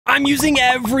I'm using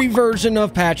every version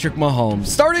of Patrick Mahomes,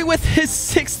 starting with his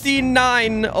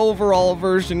 69 overall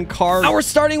version card. Now we're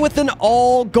starting with an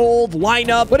all gold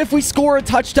lineup, but if we score a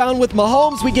touchdown with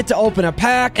Mahomes, we get to open a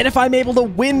pack. And if I'm able to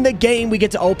win the game, we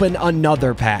get to open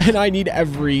another pack. And I need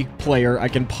every player I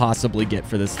can possibly get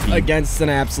for this team against an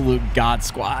absolute god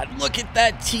squad. Look at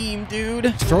that team,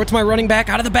 dude. Throw it to my running back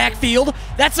out of the backfield.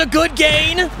 That's a good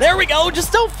gain. There we go.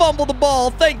 Just don't fumble the ball.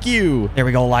 Thank you. There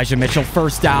we go. Elijah Mitchell,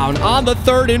 first down on the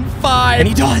 3rd and 5. And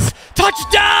he does.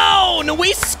 Touchdown!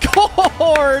 We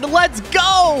scored! Let's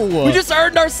go! We just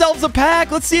earned ourselves a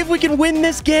pack. Let's see if we can win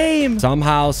this game.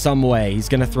 Somehow, some way, he's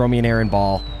gonna throw me an errant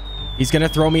ball. He's gonna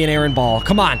throw me an errant ball.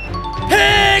 Come on.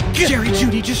 Pick! Jerry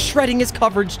Jeudy just shredding his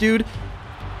coverage, dude.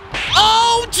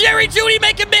 Oh, Jerry Jeudy,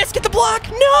 make a miss. Get the block.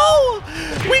 No!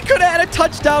 We could have had a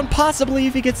touchdown, possibly,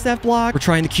 if he gets that block. We're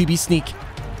trying the QB sneak.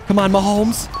 Come on,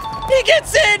 Mahomes. He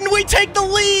gets in! We take the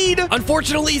lead!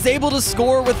 Unfortunately, he's able to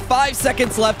score with 5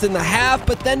 seconds left in the half,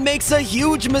 but then makes a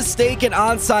huge mistake and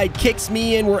onside kicks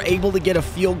me, and we're able to get a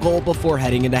field goal before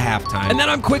heading into halftime. And then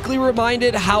I'm quickly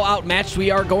reminded how outmatched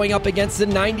we are going up against a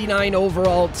 99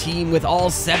 overall team with all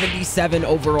 77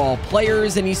 overall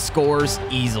players, and he scores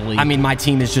easily. I mean, my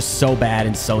team is just so bad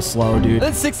and so slow, dude.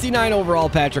 Then 69 overall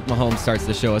Patrick Mahomes starts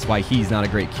to show us why he's not a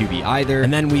great QB either.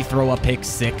 And then we throw a pick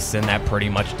 6, and that pretty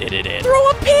much did it in. Throw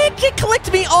a pick! He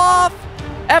clicked me off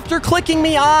after clicking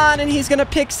me on, and he's gonna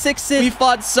pick 6 in. We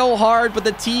fought so hard, but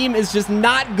the team is just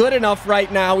not good enough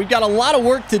right now. We've got a lot of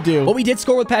work to do. But we did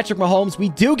score with Patrick Mahomes. We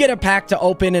do get a pack to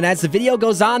open, and as the video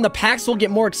goes on, the packs will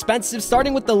get more expensive,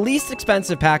 starting with the least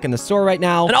expensive pack in the store right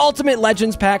now, an Ultimate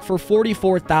Legends pack for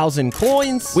 44,000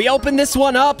 coins. We open this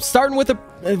one up, starting with a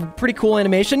pretty cool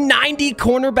animation. 90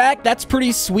 cornerback. That's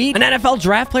pretty sweet. An NFL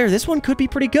draft player. This one could be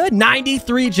pretty good.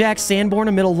 93 Jack Sanborn,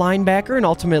 a middle linebacker, an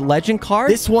ultimate legend card.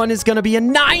 This one is going to be a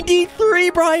 93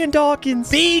 Brian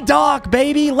Dawkins. B-Doc,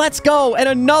 baby. Let's go. And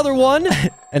another one.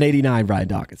 An 89 Brian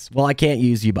Dawkins. Well, I can't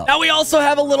use you both. Now we also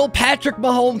have a little Patrick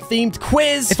Mahomes themed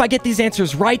quiz. If I get these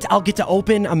answers right, I'll get to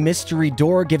open a mystery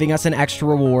door, giving us an extra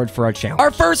reward for our challenge. Our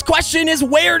first question is,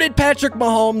 where did Patrick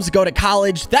Mahomes go to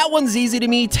college? That one's easy to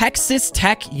me. Texas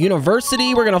Tech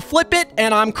University. We're gonna flip it,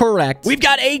 and I'm correct. We've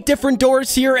got 8 different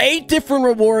doors here, 8 different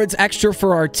rewards extra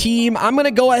for our team. I'm gonna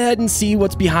go ahead and see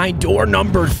what's behind door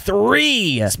number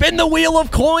 3. Spin the wheel of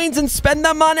coins and spend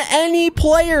them on any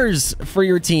players for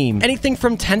your team. Anything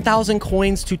from 10,000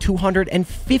 coins to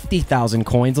 250,000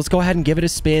 coins. Let's go ahead and give it a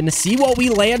spin. See what we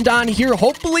land on here.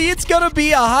 Hopefully it's gonna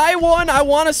be a high one. I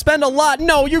want to spend a lot.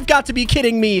 No, you've got to be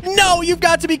kidding me. No, you've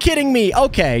got to be kidding me.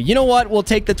 Okay, you know what? We'll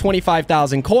take the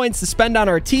 25,000 coins to spend on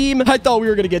our team. I thought we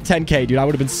were gonna get 10K, dude. I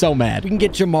would have been so mad. We can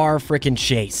get Jamar freaking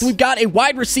Chase. We've got a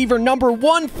wide receiver number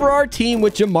 1 for our team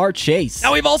with Jamar Chase.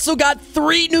 Now we've also got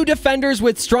 3 new defenders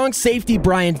with strong safety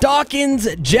Brian Dawkins,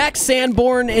 Jack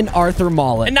Sanborn, and Arthur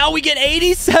Mullen. And now we get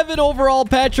 87 overall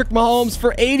Patrick Mahomes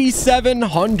for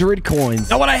 8,700 coins.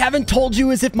 Now what I haven't told you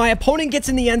is if my opponent gets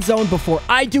in the end zone before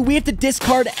I do, we have to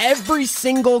discard every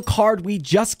single card we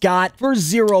just got for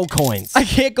 0 coins. I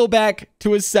can't go back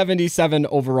to a 77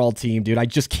 overall team, dude. I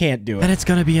just can't do it. And it's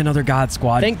gonna be another God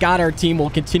squad. Thank God our team will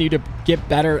continue to get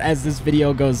better as this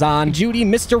video goes on. Jeudy,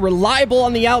 Mr. Reliable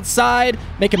on the outside.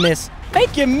 Make a miss. Make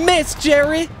him miss,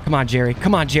 Jerry. Come on, Jerry.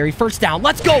 Come on, Jerry. First down.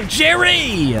 Let's go,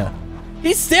 Jerry.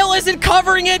 He still isn't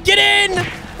covering it. Get in.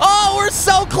 Oh, we're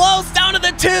so close. Down to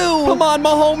the 2. Come on,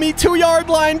 my homie. 2-yard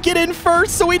line. Get in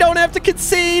first so we don't have to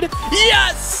concede.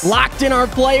 Yes! Locked in our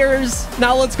players.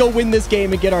 Now let's go win this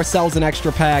game and get ourselves an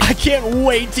extra pack. I can't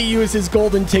wait to use his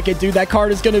golden ticket, dude. That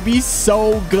card is going to be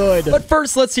so good. But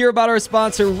first, let's hear about our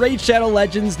sponsor, Raid Shadow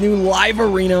Legends' new live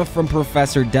arena from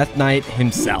Professor Death Knight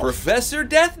himself. Professor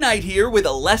Death Knight here with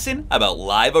a lesson about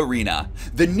Live Arena,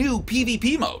 the new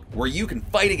PvP mode where you can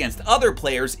fight against other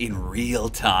players in real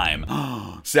time.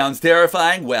 Sounds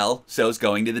terrifying? Well, so's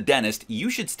going to the dentist. You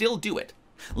should still do it.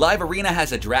 Live Arena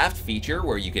has a draft feature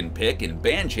where you can pick and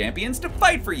ban champions to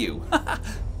fight for you.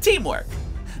 Teamwork.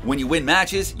 When you win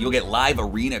matches, you'll get Live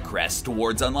Arena crests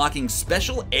towards unlocking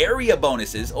special area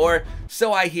bonuses, or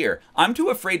so I hear. I'm too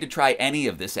afraid to try any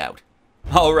of this out.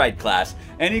 All right, class.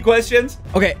 Any questions?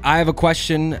 Okay, I have a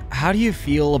question. How do you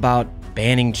feel about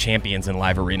banning champions in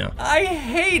Live Arena? I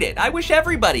hate it. I wish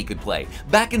everybody could play.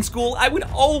 Back in school, I would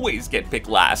always get picked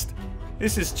last.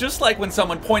 This is just like when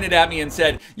someone pointed at me and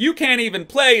said, "You can't even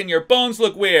play and your bones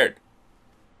look weird."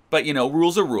 But you know,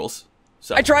 rules are rules.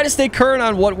 So I try to stay current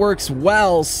on what works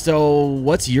well, so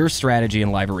what's your strategy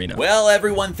in Live Arena? Well,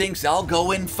 everyone thinks I'll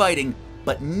go in fighting,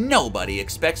 but nobody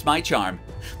expects my charm.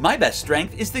 My best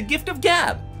strength is the gift of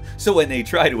gab. So when they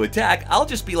try to attack, I'll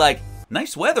just be like,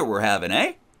 "Nice weather we're having,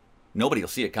 eh?" nobody will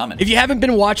see it coming. If you haven't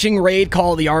been watching Raid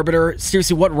Call of the Arbiter,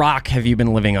 seriously, what rock have you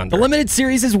been living under? The limited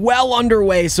series is well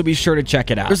underway, so be sure to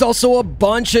check it out. There's also a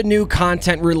bunch of new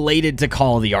content related to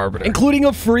Call of the Arbiter, including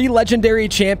a free legendary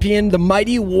champion, the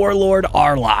mighty warlord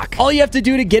Arlok. All you have to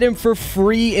do to get him for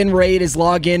free in Raid is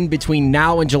log in between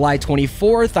now and July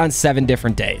 24th on 7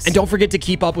 different days. And don't forget to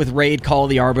keep up with Raid Call of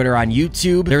the Arbiter on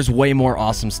YouTube. There's way more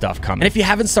awesome stuff coming. And if you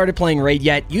haven't started playing Raid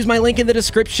yet, use my link in the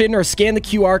description or scan the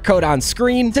QR code on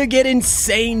screen to get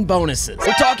insane bonuses.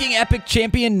 We're talking epic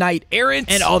champion, knight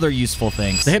errant, and other useful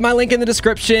things. So hit my link in the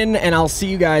description, and I'll see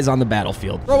you guys on the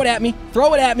battlefield. Throw it at me.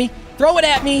 Throw it at me. Throw it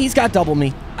at me. He's got double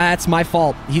me. That's my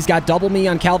fault. He's got double me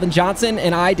on Calvin Johnson,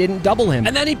 and I didn't double him.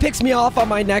 And then he picks me off on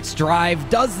my next drive,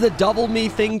 does the double me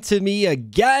thing to me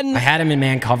again. I had him in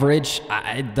man coverage.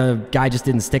 The guy just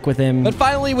didn't stick with him. But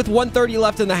finally, with 1:30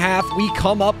 left in the half, we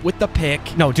come up with the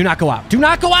pick. No, do not go out. Do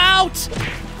not go out!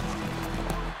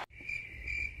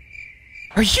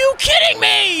 Are you kidding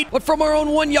me? But from our own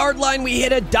 1-yard line, we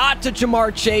hit a dot to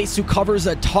Jamar Chase, who covers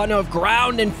a ton of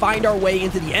ground, and find our way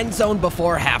into the end zone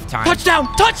before halftime. Touchdown!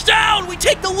 Touchdown! We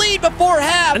take the lead before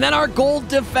half. And then our gold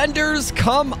defenders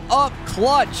come up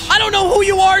clutch. I don't know who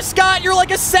you are, Scott. You're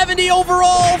like a 70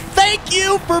 overall. Thank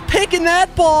you for picking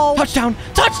that ball. Touchdown!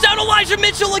 Touchdown! Elijah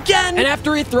Mitchell again! And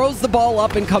after he throws the ball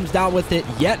up and comes down with it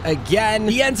yet again,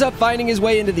 he ends up finding his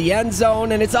way into the end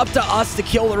zone, and it's up to us to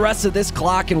kill the rest of this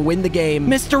clock and win the game.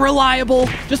 Mr. Reliable,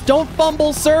 just don't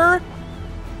fumble, sir.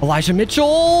 Elijah Mitchell,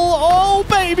 oh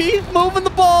baby, moving the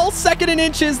ball, 2nd and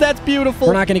inches, that's beautiful.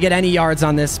 We're not gonna get any yards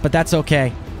on this, but that's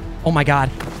okay. Oh my God,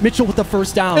 Mitchell with the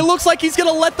first down. It looks like he's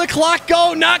gonna let the clock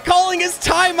go, not calling his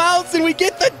timeouts, and we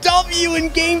get the W in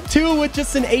game 2 with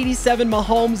just an 87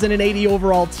 Mahomes and an 80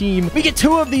 overall team. We get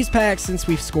 2 of these packs since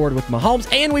we've scored with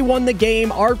Mahomes, and we won the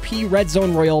game RP Red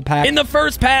Zone Royal pack. In the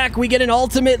first pack, we get an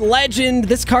ultimate legend.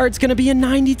 This card's gonna be a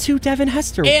 92 Devin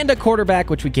Hester and a quarterback,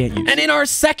 which we can't use. And in our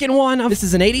second one, this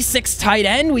is an 86 tight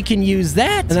end. We can use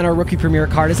that. And then our rookie premier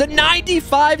card is a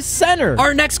 95 center.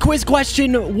 Our next quiz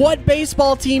question, what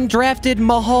baseball team drafted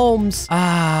Mahomes?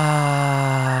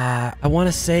 I want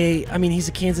to say, I mean, he's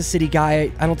a Kansas City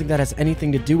guy. I don't think that has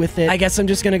anything to do with it. I guess I'm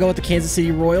just going to go with the Kansas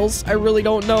City Royals. I really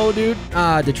don't know, dude.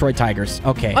 Detroit Tigers.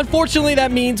 Okay. Unfortunately,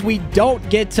 that means we don't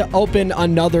get to open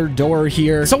another door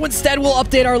here. So instead, we'll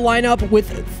update our lineup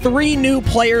with 3 new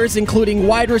players, including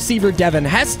wide receiver Devin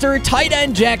Hester, tight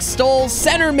end Jack Stoll,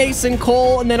 center Mason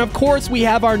Cole, and then, of course, we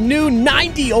have our new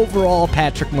 90 overall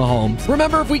Patrick Mahomes.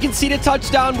 Remember, if we concede a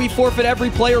touchdown, we forfeit every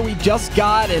player we just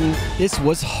got, and this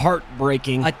was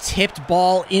heartbreaking. A tipped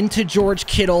ball into George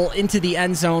Kittle into the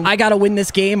end zone. I gotta win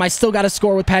this game. I still gotta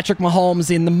score with Patrick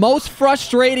Mahomes in the most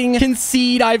frustrating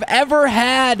concede I've ever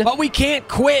had, but we can't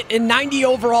quit. And 90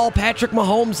 overall Patrick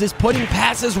Mahomes is putting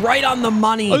passes right on the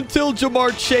money until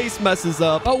Jamar Chase messes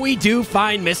up. But we do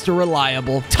find Mr.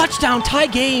 Reliable. Touchdown, tie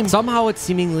game. Somehow it's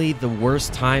seemingly the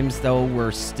worst times, though,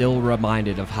 we're still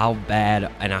reminded of how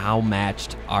bad and how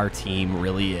matched our team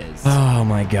really is. Oh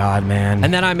my God, man.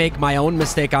 And then I make my own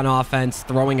mistake on offense,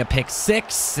 throwing a pick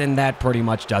 6, and that pretty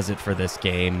much does it for this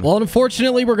game. Well,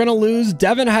 unfortunately, we're going to lose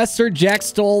Devin Hester, Jack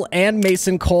Stoll, and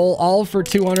Mason Cole, all for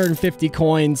 250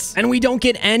 coins. And we don't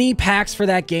get any packs for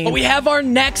that game. But we have our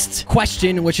next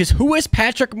question, which is, who is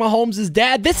Patrick Mahomes'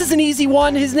 dad? This is an easy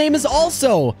one. His name is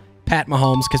also Pat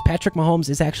Mahomes, because Patrick Mahomes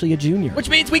is actually a junior. Which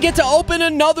means we get to open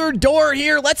another door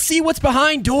here. Let's see what's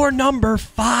behind door number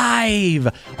 5.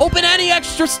 Open any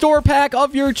extra store pack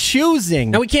of your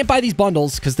choosing. Now, we can't buy these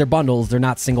bundles because they're bundles. They're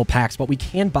not single packs, but we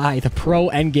can buy the Pro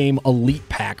Endgame Elite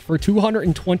Pack for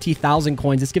 220,000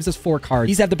 coins. This gives us 4 cards.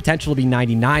 These have the potential to be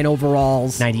 99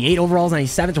 overalls, 98 overalls,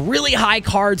 97. It's really high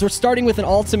cards. We're starting with an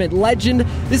Ultimate Legend.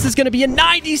 This is going to be a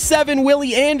 97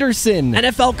 Willie Anderson.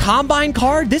 NFL Combine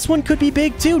card. This one could be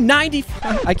big too.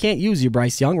 95. I can't use you,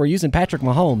 Bryce Young. We're using Patrick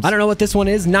Mahomes. I don't know what this one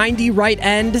is. 90 right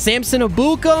end, Samson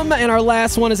Ebukam, and our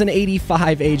last one is an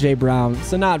 85 AJ Brown.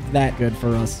 So not that good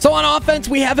for us. So on offense,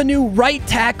 we have a new right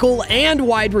tackle and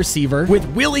wide receiver with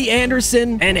Willie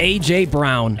Anderson and AJ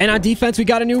Brown. And on defense, we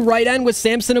got a new right end with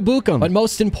Samson Ebukam. But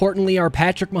most importantly, our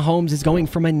Patrick Mahomes is going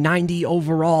from a 90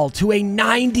 overall to a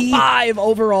 95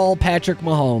 overall Patrick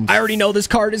Mahomes. I already know this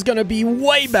card is going to be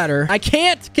way better. I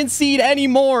can't concede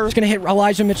anymore. Just going to hit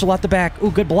Elijah Mitchell out the back.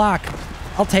 Ooh, good block.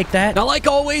 I'll take that. Now, like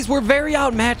always, we're very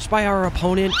outmatched by our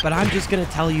opponent, but I'm just going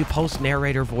to tell you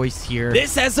post-narrator voice here.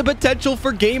 This has the potential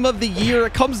for game of the year.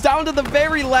 It comes down to the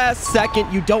very last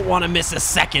second. You don't want to miss a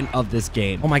second of this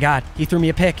game. Oh, my God. He threw me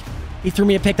a pick. He threw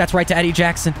me a pick. That's right to Eddie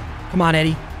Jackson. Come on,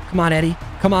 Eddie. Come on, Eddie.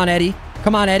 Come on, Eddie.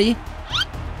 Come on, Eddie.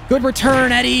 Good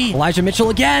return, Eddie. Elijah Mitchell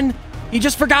again. He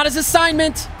just forgot his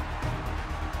assignment.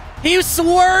 He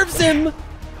swerves him.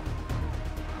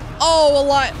 Oh, a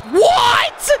lot.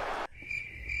 What?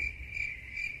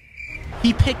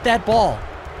 He picked that ball.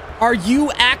 Are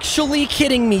you actually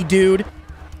kidding me, dude?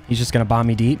 He's just going to bomb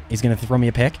me deep. He's going to throw me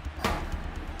a pick.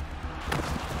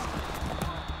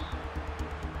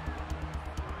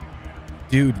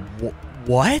 Dude,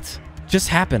 what just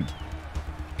happened?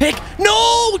 Pick.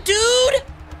 No, dude.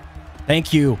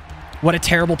 Thank you. What a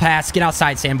terrible pass. Get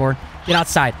outside, Sanborn. Get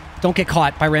outside. Don't get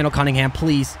caught by Randall Cunningham,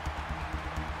 please.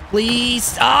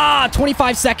 Please.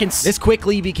 25 seconds. This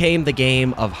quickly became the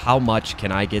game of how much can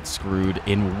I get screwed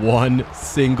in one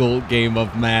single game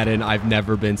of Madden. I've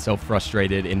never been so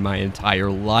frustrated in my entire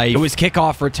life. It was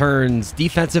kickoff returns,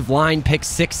 defensive line pick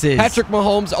sixes, Patrick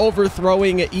Mahomes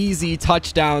overthrowing easy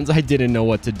touchdowns. I didn't know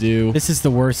what to do. This is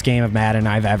the worst game of Madden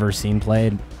I've ever seen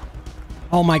played.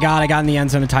 Oh my God, I got in the end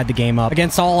zone and tied the game up.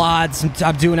 Against all odds,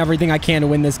 I'm doing everything I can to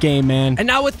win this game, man. And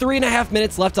now with 3.5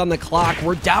 minutes left on the clock,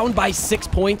 we're down by 6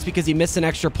 points because he missed an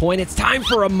extra point. It's time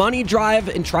for a money drive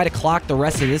and try to clock the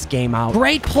rest of this game out.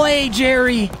 Great play,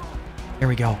 Jerry. There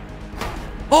we go.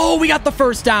 Oh, we got the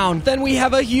first down. Then we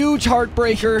have a huge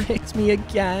heartbreaker. It's me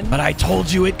again. But I told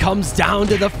you it comes down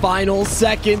to the final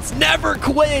seconds. Never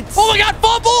quit. Oh my God,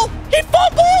 fumble. He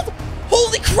fumbled.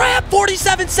 Holy crap,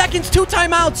 47 seconds, 2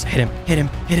 timeouts. Hit him, hit him,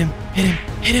 hit him, hit him,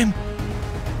 hit him.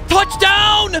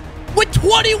 Touchdown! With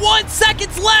 21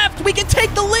 seconds left, we can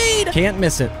take the lead. Can't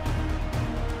miss it.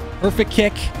 Perfect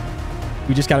kick.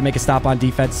 We just got to make a stop on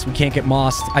defense. We can't get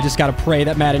mossed. I just got to pray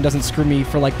that Madden doesn't screw me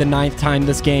for like the 9th time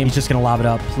this game. He's just going to lob it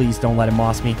up. Please don't let him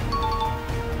moss me.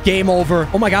 Game over.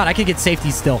 Oh my God, I could get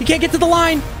safety still. He can't get to the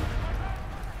line.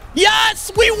 Yes,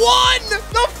 we won!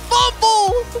 The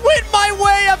fumble went my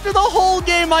way after the whole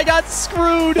game. I got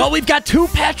screwed. Well, we've got 2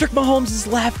 Patrick Mahomes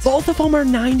left. Both of them are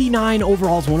 99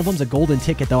 overalls. One of them's a golden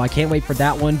ticket, though. I can't wait for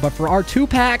that one. But for our 2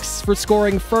 packs for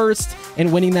scoring first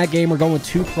and winning that game, we're going with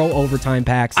 2 pro overtime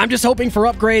packs. I'm just hoping for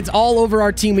upgrades all over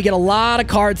our team. We get a lot of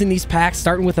cards in these packs,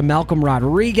 starting with a Malcolm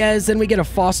Rodriguez. Then we get a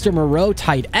Foster Moreau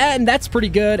tight end. That's pretty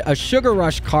good. A Sugar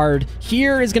Rush card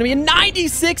here is going to be a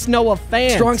 96 Noah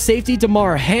Fant. Strong safety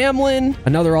DeMar Hamlin.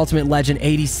 Another Ultimate Legend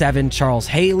 87 Charles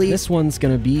Haley. This one's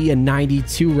going to be a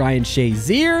 92 Ryan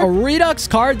Shazier. A Redux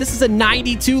card. This is a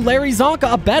 92 Larry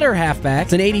Zonka, a better halfback.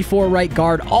 It's an 84 right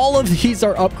guard. All of these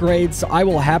are upgrades, so I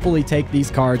will happily take these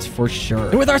cards for sure.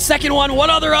 And with our second one, what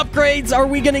other upgrades are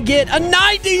we going to get? A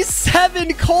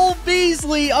 97 Cole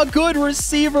Beasley, a good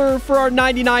receiver for our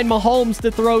 99 Mahomes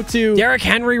to throw to. Derrick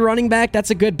Henry running back.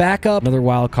 That's a good backup. Another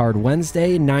wild card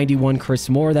Wednesday, 91 Chris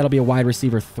Moore. That'll be a wide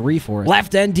receiver 3 for us.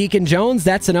 Left end Deacon Jones.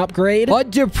 That's an upgrade.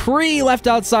 Bud Dupree, left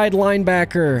outside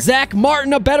linebacker. Zach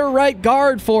Martin, a better right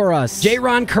guard for us.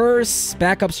 J-Ron Curse,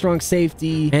 backup strong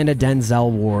safety, and a Denzel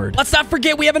Ward. Let's not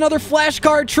forget we have another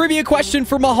flashcard trivia question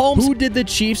for Mahomes. Who did the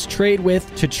Chiefs trade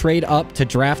with to trade up to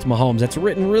draft Mahomes? That's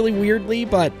written really weirdly,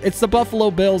 but it's the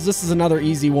Buffalo Bills. This is another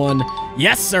easy one.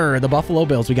 Yes, sir. The Buffalo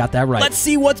Bills. We got that right. Let's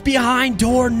see what's behind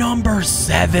door number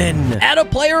 7. Add a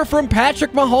player from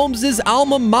Patrick Mahomes'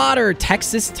 alma mater,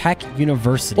 Texas Tech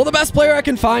University. Well, the best player I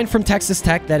can find from Texas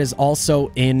Tech that is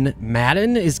also in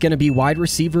Madden is going to be wide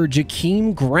receiver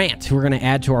Jakeem Grant, who we're going to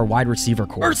add to our wide receiver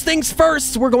core. First things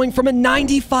first, we're going from a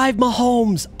 95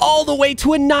 Mahomes all the way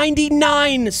to a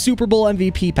 99 Super Bowl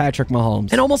MVP Patrick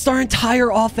Mahomes. And almost our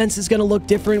entire offense is going to look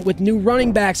different with new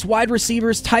running backs, wide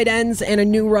receivers, tight ends, and a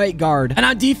new right guard. And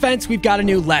on defense, we've got a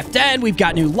new left end, we've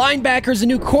got new linebackers, a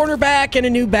new cornerback, and a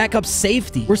new backup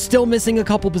safety. We're still missing a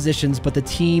couple positions, but the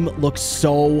team looks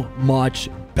so much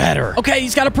better. Okay,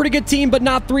 he's got a pretty good team, but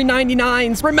not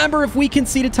 399s. Remember, if we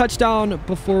concede a touchdown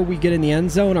before we get in the end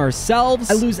zone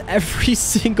ourselves, I lose every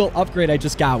single upgrade I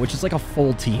just got, which is like a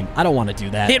full team. I don't want to do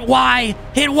that. Hit Y!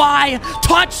 Hit Y!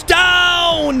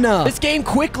 Touchdown! This game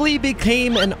quickly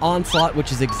became an onslaught,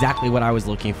 which is exactly what I was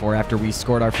looking for after we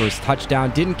scored our first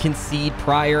touchdown. Didn't concede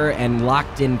prior and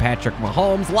locked in Patrick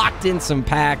Mahomes, locked in some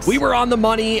packs. We were on the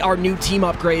money. Our new team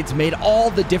upgrades made all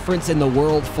the difference in the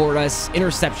world for us.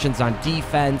 Interceptions on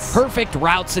defense. Perfect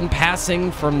routes and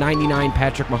passing from 99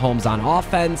 Patrick Mahomes on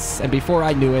offense. And before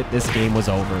I knew it, this game was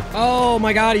over. Oh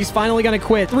my God, he's finally going to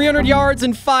quit. 300 yards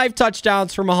and 5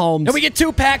 touchdowns for Mahomes. And we get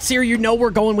 2 packs here. You know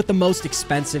we're going with the most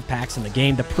expensive packs in the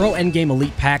game. The Pro Endgame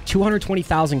Elite Pack,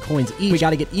 220,000 coins each. We got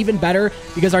to get even better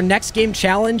because our next game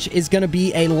challenge is going to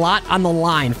be a lot on the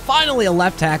line. Finally, a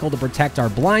left tackle to protect our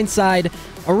blind side.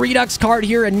 A Redux card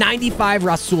here, a 95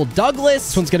 Rasul Douglas.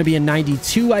 This one's going to be a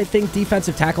 92, I think,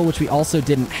 defensive tackle, which we also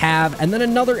didn't have. And then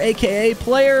another AKA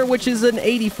player, which is an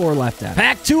 84 left out.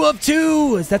 Pack 2 of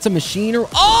 2. Is that a machine or...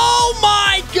 Oh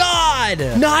my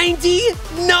God!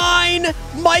 99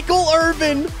 Michael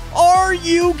Irvin. Are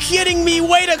you kidding me?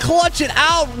 Way to clutch it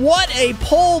out. What a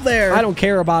pull there. I don't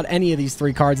care about any of these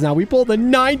 3 cards now. We pulled the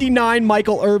 99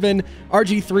 Michael Irvin.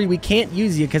 RG3, we can't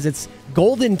use you because it's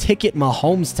golden ticket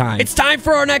Mahomes time. It's time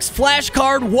for our next flash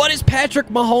card. What is Patrick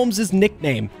Mahomes'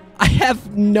 nickname? I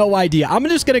have no idea. I'm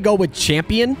just going to go with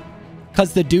champion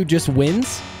because the dude just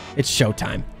wins. It's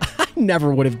showtime. I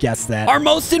never would have guessed that. Our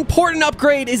most important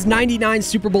upgrade is 99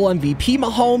 Super Bowl MVP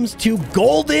Mahomes to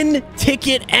golden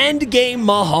ticket endgame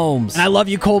Mahomes. And I love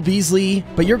you, Cole Beasley,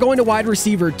 but you're going to wide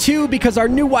receiver 2 because our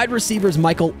new wide receiver is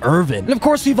Michael Irvin. And of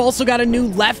course, we've also got a new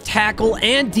left tackle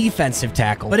and defensive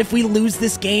tackle. But if we lose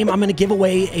this game, I'm going to give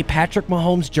away a Patrick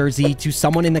Mahomes jersey to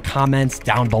someone in the comments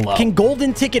down below. Can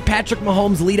golden ticket Patrick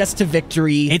Mahomes lead us to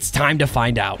victory? It's time to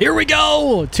find out. Here we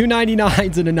go. 2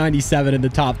 99s and a 97 in the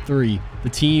top 3. The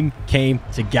team came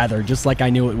together just like I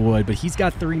knew it would, but he's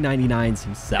got 3 99s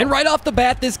himself. And right off the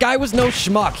bat, this guy was no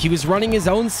schmuck. He was running his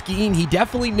own scheme. He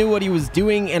definitely knew what he was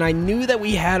doing, and I knew that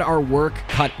we had our work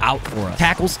cut out for us.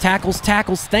 Tackles, tackles,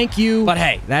 tackles. Thank you. But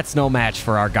hey, that's no match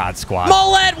for our God Squad.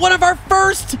 Mullet, one of our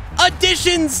first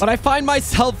additions. But I find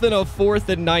myself in a 4th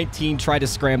and 19, try to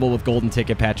scramble with golden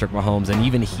ticket Patrick Mahomes, and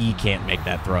even he can't make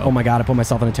that throw. Oh my God, I put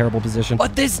myself in a terrible position.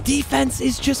 But this defense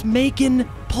is just making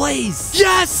plays.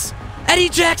 Yes! Eddie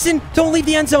Jackson, don't leave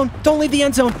the end zone. Don't leave the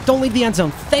end zone. Don't leave the end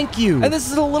zone. Thank you. And this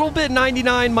is a little bit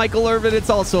 99 Michael Irvin. It's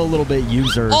also a little bit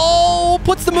user. Oh,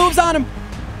 puts the moves on him.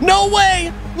 No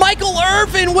way. Michael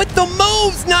Irvin with the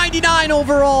moves. 99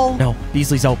 overall. No,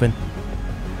 Beasley's open.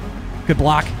 Good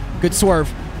block. Good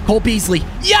swerve. Cole Beasley.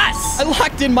 Yes! I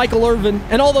locked in Michael Irvin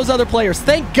and all those other players.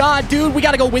 Thank God, dude. We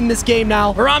got to go win this game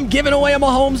now, or I'm giving away a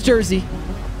Mahomes jersey.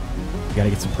 We got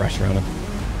to get some pressure on him.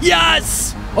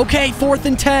 Yes! Okay, 4th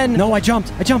and 10. No, I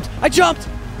jumped. I jumped. I jumped.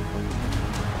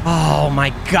 Oh, my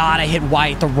God. I hit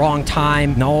White at the wrong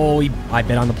time. No, I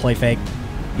bit on the play fake.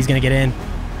 He's going to get in.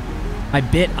 I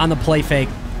bit on the play fake.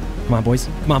 Come on, boys.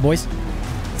 Come on, boys.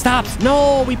 Stop.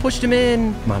 No, we pushed him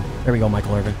in. Come on. There we go,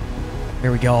 Michael Irvin.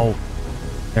 There we go.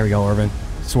 There we go, Irvin.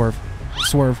 Swerve.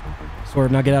 Swerve.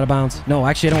 Swerve. Now get out of bounds. No,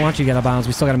 actually, I don't want you to get out of bounds.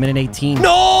 We still got a minute 18.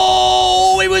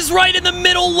 No! He was right in the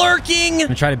middle lurking. I'm going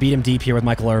to try to beat him deep here with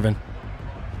Michael Irvin.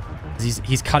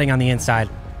 He's cutting on the inside.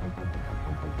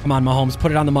 Come on, Mahomes.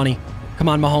 Put it on the money. Come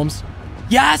on, Mahomes.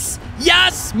 Yes!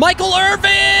 Yes! Michael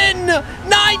Irvin!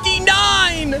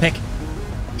 99! Pick.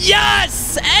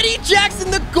 Yes! Eddie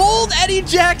Jackson, the gold Eddie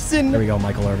Jackson. There we go,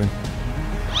 Michael Irvin.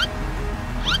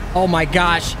 Oh my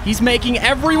gosh. He's making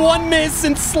everyone miss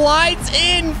and slides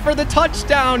in for the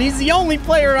touchdown. He's the only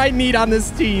player I need on this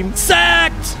team.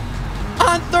 Sacked!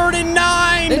 On 3rd and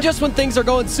 9. And just when things are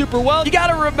going super well, you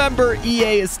got to remember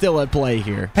EA is still at play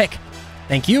here. Pick.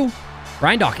 Thank you.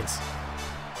 Ryan Dawkins.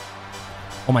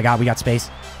 Oh my God, we got space.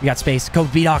 We got space. Go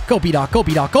B-Doc. Go B-Doc. Go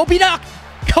B-Doc. Go B-Doc.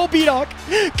 Go B-Doc.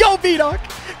 Go B-Doc.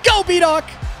 Go B-Doc.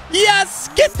 Yes.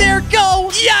 Get there. Go.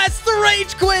 Yes. The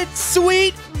rage quit.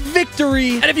 Sweet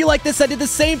victory. And if you like this, I did the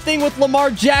same thing with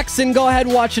Lamar Jackson. Go ahead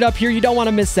and watch it up here. You don't want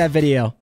to miss that video.